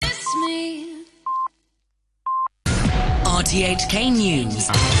RTHK News.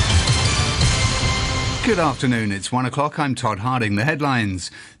 Good afternoon, it's 1 o'clock, I'm Todd Harding. The headlines.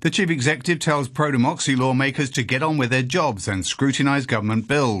 The Chief Executive tells pro-democracy lawmakers to get on with their jobs and scrutinise government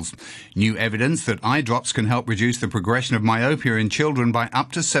bills. New evidence that eye drops can help reduce the progression of myopia in children by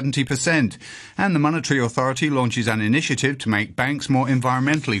up to 70%. And the Monetary Authority launches an initiative to make banks more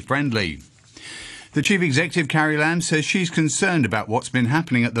environmentally friendly. The Chief Executive, Carrie Lam, says she's concerned about what's been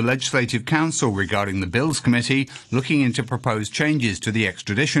happening at the Legislative Council regarding the Bills Committee looking into proposed changes to the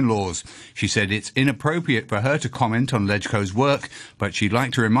extradition laws. She said it's inappropriate for her to comment on Legco's work, but she'd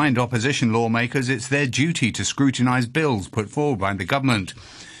like to remind opposition lawmakers it's their duty to scrutinise bills put forward by the government.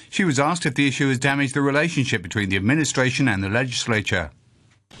 She was asked if the issue has damaged the relationship between the administration and the legislature.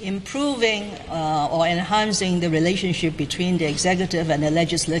 Improving or enhancing the relationship between the executive and the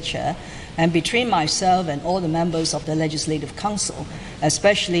legislature and between myself and all the members of the Legislative Council,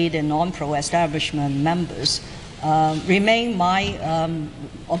 especially the non-pro-establishment members, remain my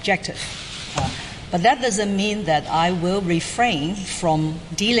objective. But that doesn't mean that I will refrain from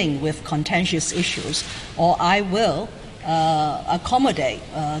dealing with contentious issues, or I will accommodate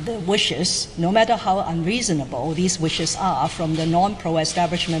the wishes, no matter how unreasonable these wishes are, from the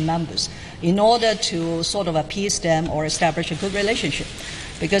non-pro-establishment members in order to sort of appease them or establish a good relationship.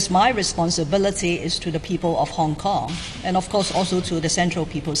 Because my responsibility is to the people of Hong Kong and, of course, also to the Central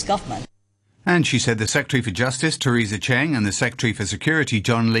People's Government. And she said the Secretary for Justice, Teresa Cheng, and the Secretary for Security,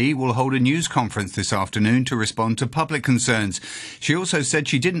 John Lee, will hold a news conference this afternoon to respond to public concerns. She also said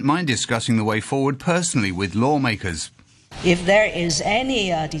she didn't mind discussing the way forward personally with lawmakers. If there is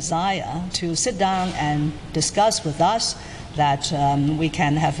any desire to sit down and discuss with us that we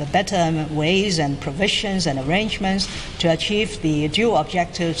can have better ways and provisions and arrangements to achieve the dual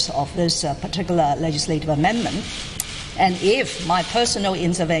objectives of this particular legislative amendment, and if my personal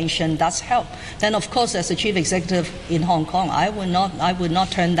intervention does help, then of course as the Chief Executive in Hong Kong, I would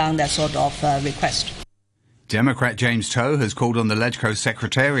not turn down that sort of request. Democrat James To has called on the Legco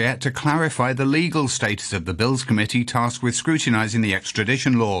Secretariat to clarify the legal status of the Bills Committee tasked with scrutinising the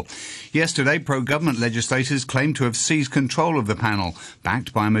extradition law. Yesterday, pro-government legislators claimed to have seized control of the panel,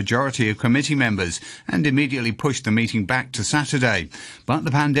 backed by a majority of committee members, and immediately pushed the meeting back to Saturday. But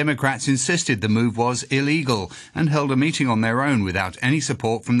the Pan Democrats insisted the move was illegal and held a meeting on their own without any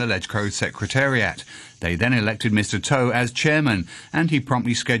support from the Legco Secretariat. They then elected Mr To as chairman, and he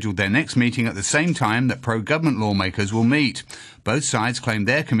promptly scheduled their next meeting at the same time that pro-government lawmakers will meet. Both sides claim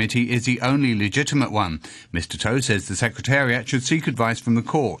their committee is the only legitimate one. Mr To says the Secretariat should seek advice from the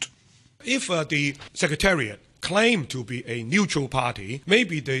court. If the Secretariat claim to be a neutral party,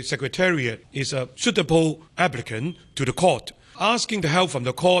 maybe the Secretariat is a suitable applicant to the court, asking the help from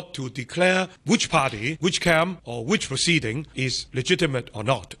the court to declare which party, which camp, or which proceeding is legitimate or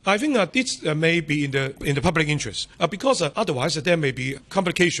not. I think this may be in the public interest, because otherwise there may be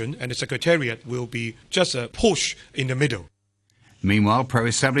complication and the Secretariat will be just a push in the middle. Meanwhile,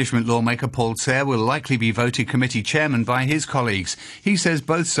 pro-establishment lawmaker Paul Tse will likely be voted committee chairman by his colleagues. He says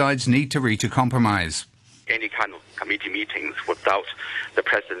both sides need to reach a compromise. Any kind of committee meetings without the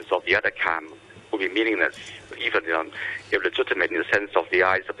presence of the other camp will be meaningless, even illegitimate in the sense of the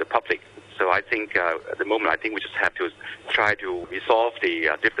eyes of the public. So I think at the moment, we just have to try to resolve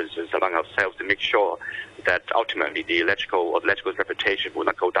the differences among ourselves to make sure that ultimately the Legco's reputation will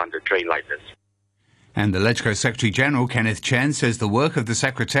not go down the drain like this. And the Legco Secretary-General, Kenneth Chen, says the work of the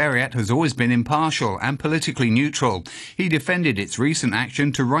Secretariat has always been impartial and politically neutral. He defended its recent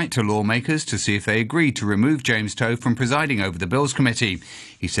action to write to lawmakers to see if they agreed to remove James To from presiding over the Bills Committee.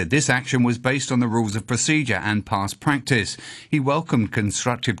 He said this action was based on the rules of procedure and past practice. He welcomed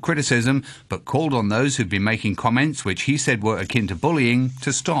constructive criticism, but called on those who'd been making comments which he said were akin to bullying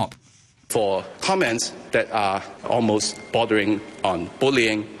to stop. For comments that are almost bordering on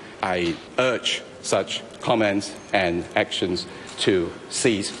bullying, I urge such comments and actions to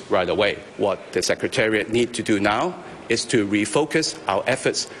cease right away. What the Secretariat needs to do now is to refocus our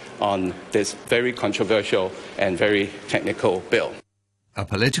efforts on this very controversial and very technical bill. A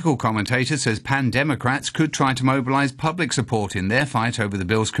political commentator says Pan Democrats could try to mobilise public support in their fight over the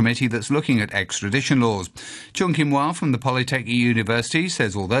Bills Committee that's looking at extradition laws. Chung Kim-Wah from the Polytechnic University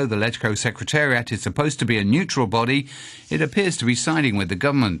says although the Legco Secretariat is supposed to be a neutral body, it appears to be siding with the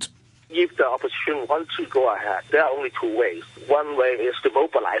government. If the opposition wants to go ahead, there are only two ways. One way is to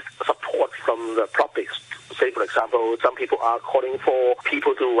mobilize support from the public. Say, for example, some people are calling for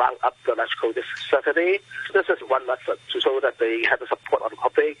people to round up the Legco this Saturday. This is one method to show that they have the support of the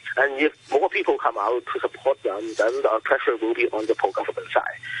public. And if more people come out to support them, then the pressure will be on the pro-government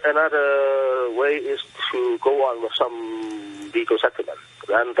side. Another way is to go on with some legal settlement.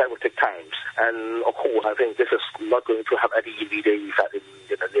 and that will take time. And of course, I think this is not going to have any immediate effect in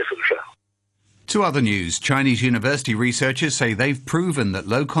the near future. To other news, Chinese university researchers say they've proven that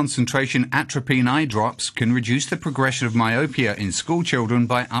low-concentration atropine eye drops can reduce the progression of myopia in school children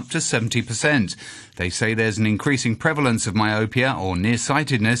by up to 70%. They say there's an increasing prevalence of myopia or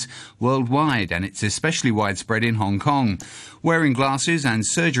nearsightedness worldwide, and it's especially widespread in Hong Kong. Wearing glasses and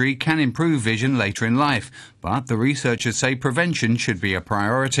surgery can improve vision later in life, but the researchers say prevention should be a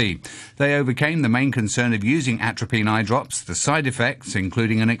priority. They overcame the main concern of using atropine eye drops, the side effects,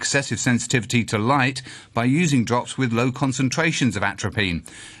 including an excessive sensitivity to light, by using drops with low concentrations of atropine.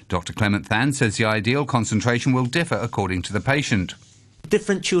 Dr. Clement Than says the ideal concentration will differ according to the patient.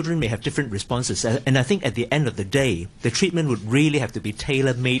 Different children may have different responses, and I think at the end of the day, the treatment would really have to be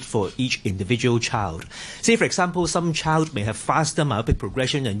tailor-made for each individual child. Say, for example, some child may have faster myopic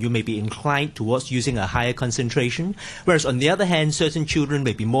progression and you may be inclined towards using a higher concentration, whereas on the other hand, certain children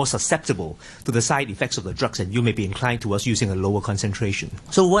may be more susceptible to the side effects of the drugs and you may be inclined towards using a lower concentration.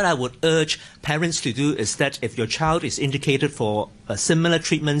 So what I would urge parents to do is that if your child is indicated for similar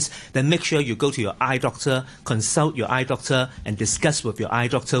treatments, then make sure you go to your eye doctor, consult your eye doctor, and discuss with your eye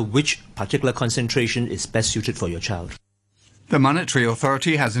doctor which particular concentration is best suited for your child. The Monetary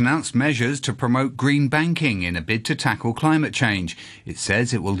Authority has announced measures to promote green banking in a bid to tackle climate change. It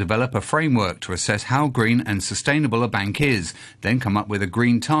says it will develop a framework to assess how green and sustainable a bank is, then come up with a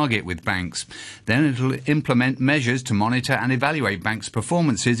green target with banks. Then it will implement measures to monitor and evaluate banks'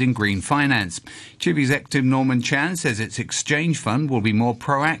 performances in green finance. Chief Executive Norman Chan says its exchange fund will be more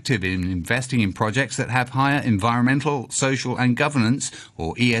proactive in investing in projects that have higher environmental, social and governance,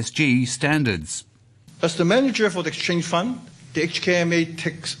 or ESG, standards. As the manager for the exchange fund, the HKMA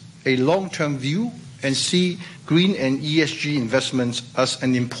takes a long-term view and see green and ESG investments as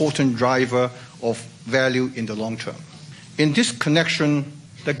an important driver of value in the long term. In this connection,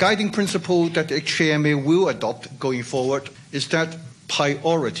 the guiding principle that the HKMA will adopt going forward is that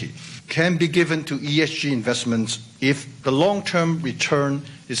priority can be given to ESG investments if the long-term return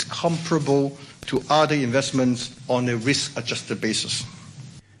is comparable to other investments on a risk-adjusted basis.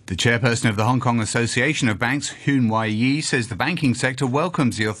 The chairperson of the Hong Kong Association of Banks, Hoon Wai Yi, says the banking sector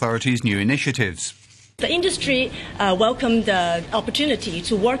welcomes the authority's new initiatives. The industry welcomed the opportunity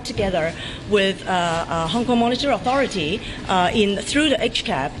to work together with Hong Kong Monetary Authority through the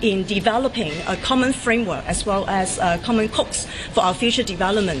HCAP in developing a common framework as well as common hooks for our future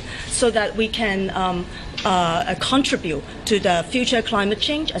development so that we can contribute to the future climate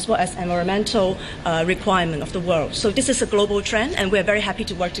change as well as environmental requirement of the world. So this is a global trend and we're very happy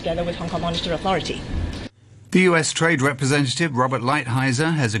to work together with Hong Kong Monetary Authority. The US Trade Representative Robert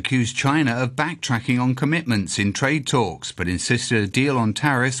Lighthizer has accused China of backtracking on commitments in trade talks, but insisted a deal on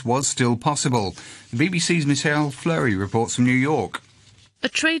tariffs was still possible. The BBC's Michelle Fleury reports from New York. A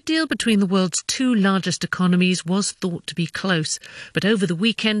trade deal between the world's two largest economies was thought to be close, but over the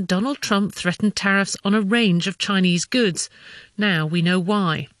weekend Donald Trump threatened tariffs on a range of Chinese goods. Now we know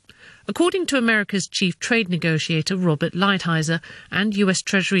why. According to America's chief trade negotiator Robert Lighthizer and US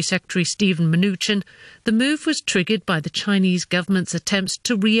Treasury Secretary Steven Mnuchin, the move was triggered by the Chinese government's attempts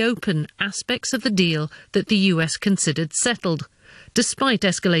to reopen aspects of the deal that the US considered settled. Despite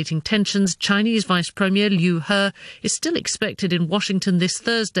escalating tensions, Chinese Vice Premier Liu He is still expected in Washington this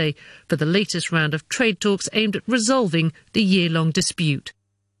Thursday for the latest round of trade talks aimed at resolving the year-long dispute.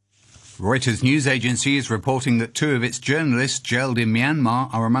 Reuters news agency is reporting that two of its journalists jailed in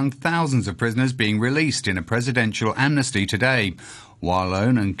Myanmar are among thousands of prisoners being released in a presidential amnesty today. Wah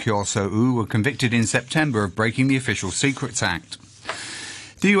Lone and Kyaw Soe Oo were convicted in September of breaking the Official Secrets Act.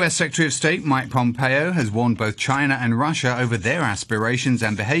 The US Secretary of State Mike Pompeo has warned both China and Russia over their aspirations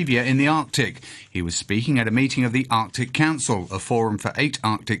and behaviour in the Arctic. He was speaking at a meeting of the Arctic Council, a forum for 8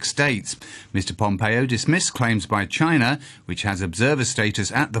 Arctic states. Mr. Pompeo dismissed claims by China, which has observer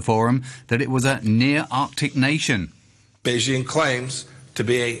status at the forum, that it was a near-Arctic nation. Beijing claims to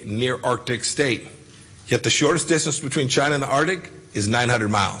be a near-Arctic state, yet the shortest distance between China and the Arctic is 900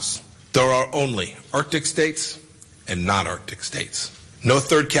 miles. There are only Arctic states and non-Arctic states. No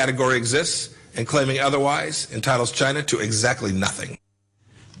third category exists, and claiming otherwise entitles China to exactly nothing.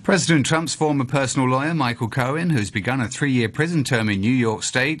 President Trump's former personal lawyer, Michael Cohen, who's begun a 3-year prison term in New York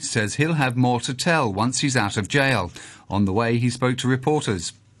State, says he'll have more to tell once he's out of jail. On the way, he spoke to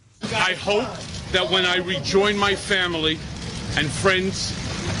reporters. I hope that when I rejoin my family and friends,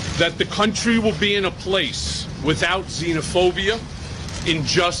 that the country will be in a place without xenophobia,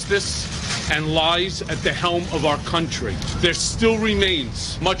 injustice, and lies at the helm of our country. There still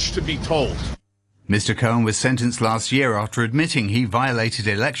remains much to be told. Mr. Cohen was sentenced last year after admitting he violated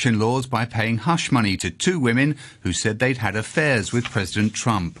election laws by paying hush money to two women who said they'd had affairs with President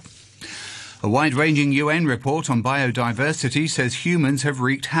Trump. A wide-ranging UN report on biodiversity says humans have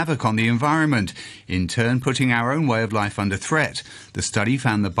wreaked havoc on the environment, in turn putting our own way of life under threat. The study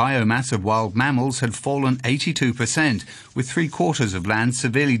found the biomass of wild mammals had fallen 82%, with three-quarters of land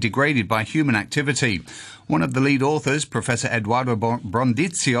severely degraded by human activity. One of the lead authors, Professor Eduardo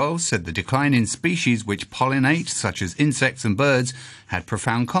Brondizio, said the decline in species which pollinate, such as insects and birds, had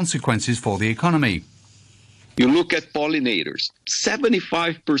profound consequences for the economy. You look at pollinators.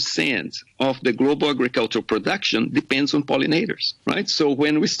 75% of the global agricultural production depends on pollinators, right? So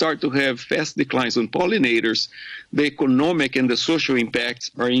when we start to have fast declines on pollinators, the economic and the social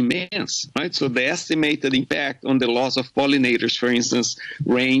impacts are immense, right? So the estimated impact on the loss of pollinators, for instance,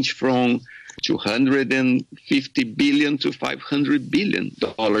 range from $250 billion to $500 billion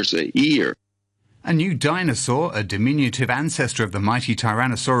a year. A new dinosaur, a diminutive ancestor of the mighty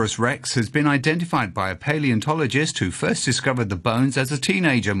Tyrannosaurus rex, has been identified by a paleontologist who first discovered the bones as a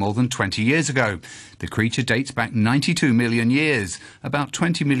teenager more than 20 years ago. The creature dates back 92 million years, about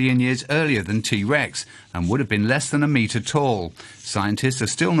 20 million years earlier than T-Rex, and would have been less than a metre tall. Scientists are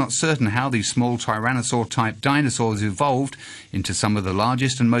still not certain how these small tyrannosaur-type dinosaurs evolved into some of the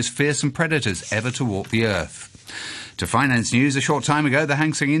largest and most fearsome predators ever to walk the earth. To finance news, a short time ago, the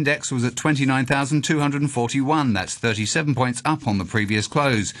Hang Seng Index was at 29,241. That's 37 points up on the previous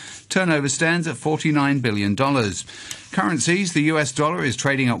close. Turnover stands at $49 billion. Currencies, the US dollar is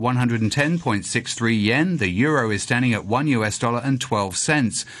trading at 110.63 yen. The euro is standing at $1 and 12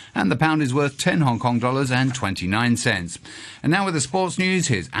 cents. And the pound is worth 10 Hong Kong dollars and 29 cents. And now with the sports news,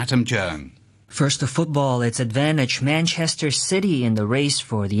 here's Atom Cheung. First to football, it's advantage Manchester City in the race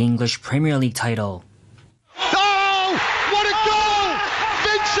for the English Premier League title.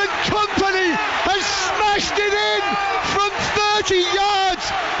 Company has smashed it in from 30 yards.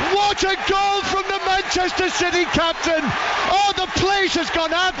 What a goal from the Manchester City captain. Oh, the place has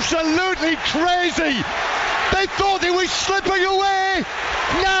gone absolutely crazy. They thought they were slipping away.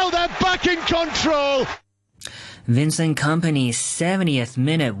 Now they're back in control. Vincent Kompany's 70th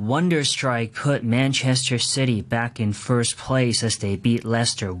minute wonder strike put Manchester City back in first place as they beat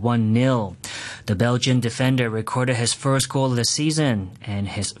Leicester 1-0. The Belgian defender recorded his first goal of the season and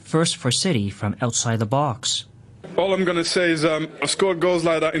his first for City from outside the box. All I'm going to say is I've scored goals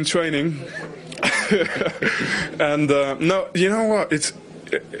like that in training. And no, you know what? It's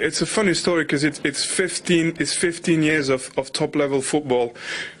a funny story because it's 15 years of top level football,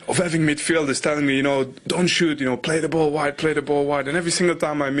 of having midfielders telling me, don't shoot, play the ball wide. And every single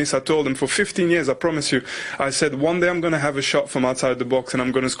time I miss, I told them for 15 years, I promise you, I said one day I'm going to have a shot from outside the box and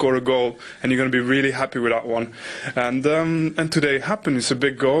I'm going to score a goal and you're going to be really happy with that one. And today it happened. It's a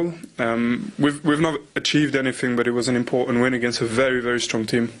big goal. We've not achieved anything, but it was an important win against a very, very strong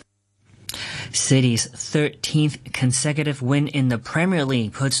team. City's 13th consecutive win in the Premier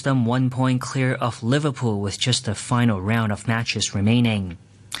League puts them 1 point clear of Liverpool with just the final round of matches remaining.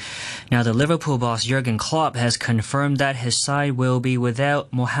 Now, the Liverpool boss Jurgen Klopp has confirmed that his side will be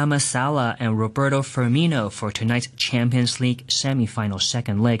without Mohamed Salah and Roberto Firmino for tonight's Champions League semi-final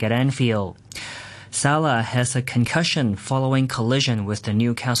second leg at Anfield. Salah has a concussion following collision with the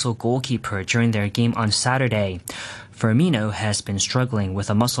Newcastle goalkeeper during their game on Saturday. Firmino has been struggling with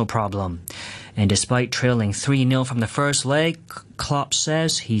a muscle problem. And despite trailing 3-0 from the first leg, Klopp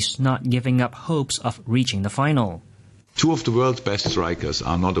says he's not giving up hopes of reaching the final. Two of the world's best strikers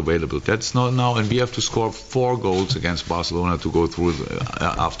are not available. That's not now, and we have to score 4 goals against Barcelona to go through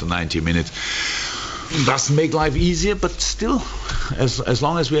after 90 minutes. Doesn't make life easier, but still, as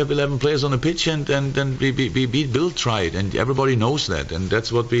long as we have 11 players on the pitch and we will try it, and everybody knows that, and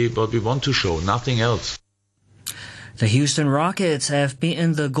that's what we want to show, nothing else. The Houston Rockets have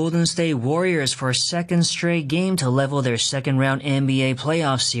beaten the Golden State Warriors for a second straight game to level their second-round NBA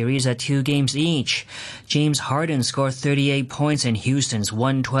playoff series at 2 games each. James Harden scored 38 points in Houston's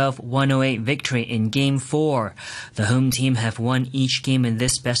 112-108 victory in Game 4. The home team have won each game in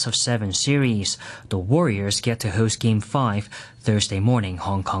this best-of-7 series. The Warriors get to host Game 5 Thursday morning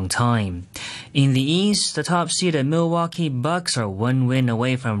Hong Kong time. In the East, the top-seeded Milwaukee Bucks are 1 win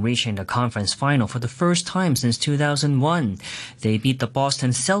away from reaching the conference final for the first time since 2001. They beat the Boston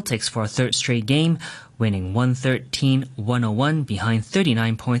Celtics for a third straight game, winning 113-101 behind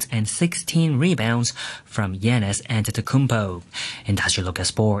 39 points and 16 rebounds from Giannis Antetokounmpo. And that's your look at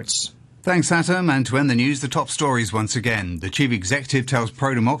sports. Thanks, Adam. And to end the news, the top stories once again. The Chief Executive tells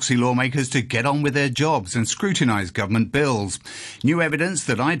pro-democracy lawmakers to get on with their jobs and scrutinise government bills. New evidence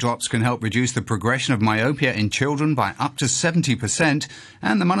that eye drops can help reduce the progression of myopia in children by up to 70%.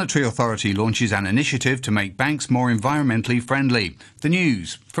 And the Monetary Authority launches an initiative to make banks more environmentally friendly. The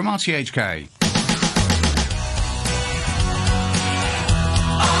news from RTHK.